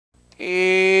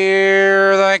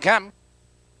Here they come.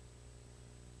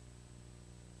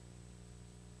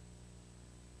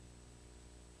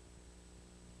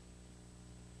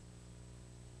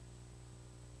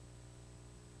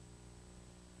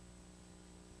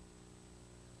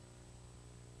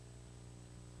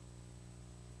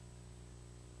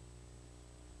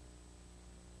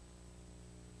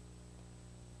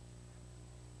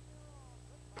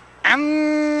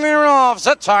 And they're off.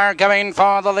 Zatar going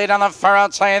for the lead on the far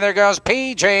outside. There goes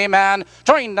PJ Man.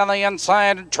 Joined on the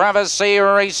inside. Travis C.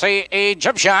 Racy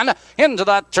Egyptian. Into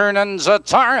that turn and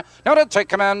Zatar. Now to take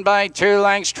command by 2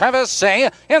 lengths. Travis C.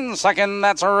 In second,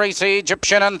 that's Racy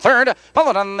Egyptian in third.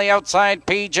 Followed on the outside.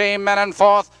 PJ Man in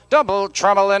fourth. Double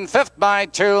Trouble in fifth by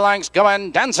 2 lengths.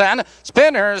 Going dancing.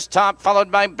 Spinners top, followed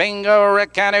by Bingo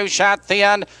Rick and who shot the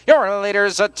end. Your leader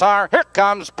Zatar. Here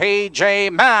comes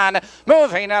PJ Man.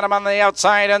 Moving at him on the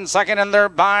outside and second in there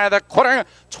by the quarter.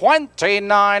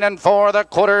 29 and 4 the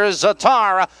quarter.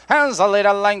 Zatar has a lead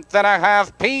a length and a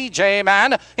half. PJ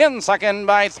Man in second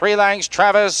by 3 lengths.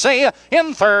 Travis C.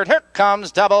 in third. Here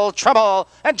comes Double Trouble.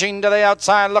 Edging to the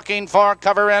outside looking for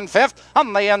cover in fifth.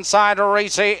 On the inside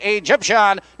Racy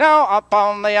Egyptian. Now up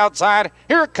on the outside,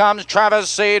 here comes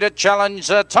Travis C. to challenge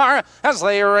Zatar as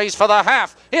they race for the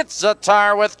half. It's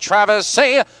Zatar with Travis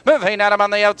C. Moving at him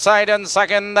on the outside in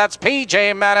second. That's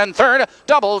PJ Man in third.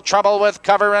 Double Trouble with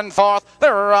cover in fourth.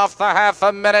 They're off the half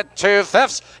a minute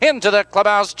 2/5 into the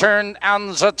clubhouse turn, and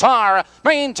Zatar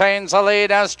maintains the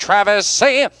lead as Travis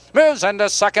C. moves into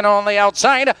second on the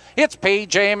outside. It's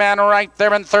PJ Man right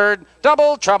there in third.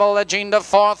 Double Trouble edging to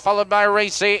fourth, followed by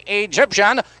Racy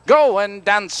Egyptian. Going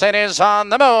Dancing is on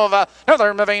the move. Now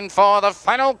they're moving for the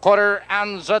final quarter,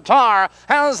 and Zatar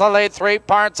has the lead 3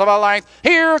 parts of a length.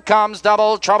 Here comes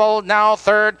Double Trouble, now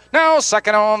third, now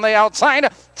second on the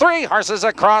outside. 3 horses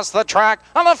across the track.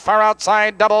 On the far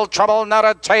outside, Double Trouble now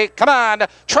to take command.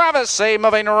 Travis C.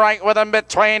 moving right with him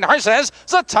between horses.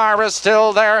 Zatar is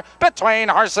still there between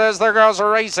horses. There goes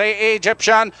Racy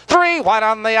Egyptian. 3 wide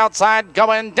on the outside,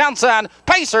 going dancing.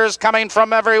 Pacers coming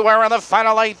from everywhere in the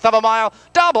final 1/8 of a mile.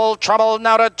 Double Trouble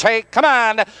now to take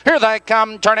command. Here they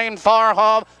come, turning for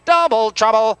home. Double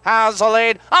Trouble has the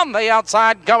lead on the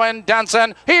outside, going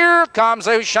dancing. Here comes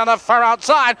Oosh on the far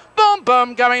outside. Boom,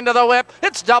 boom, going to the whip.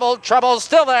 It's Double Trouble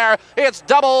still there. It's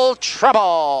Double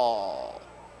Trouble.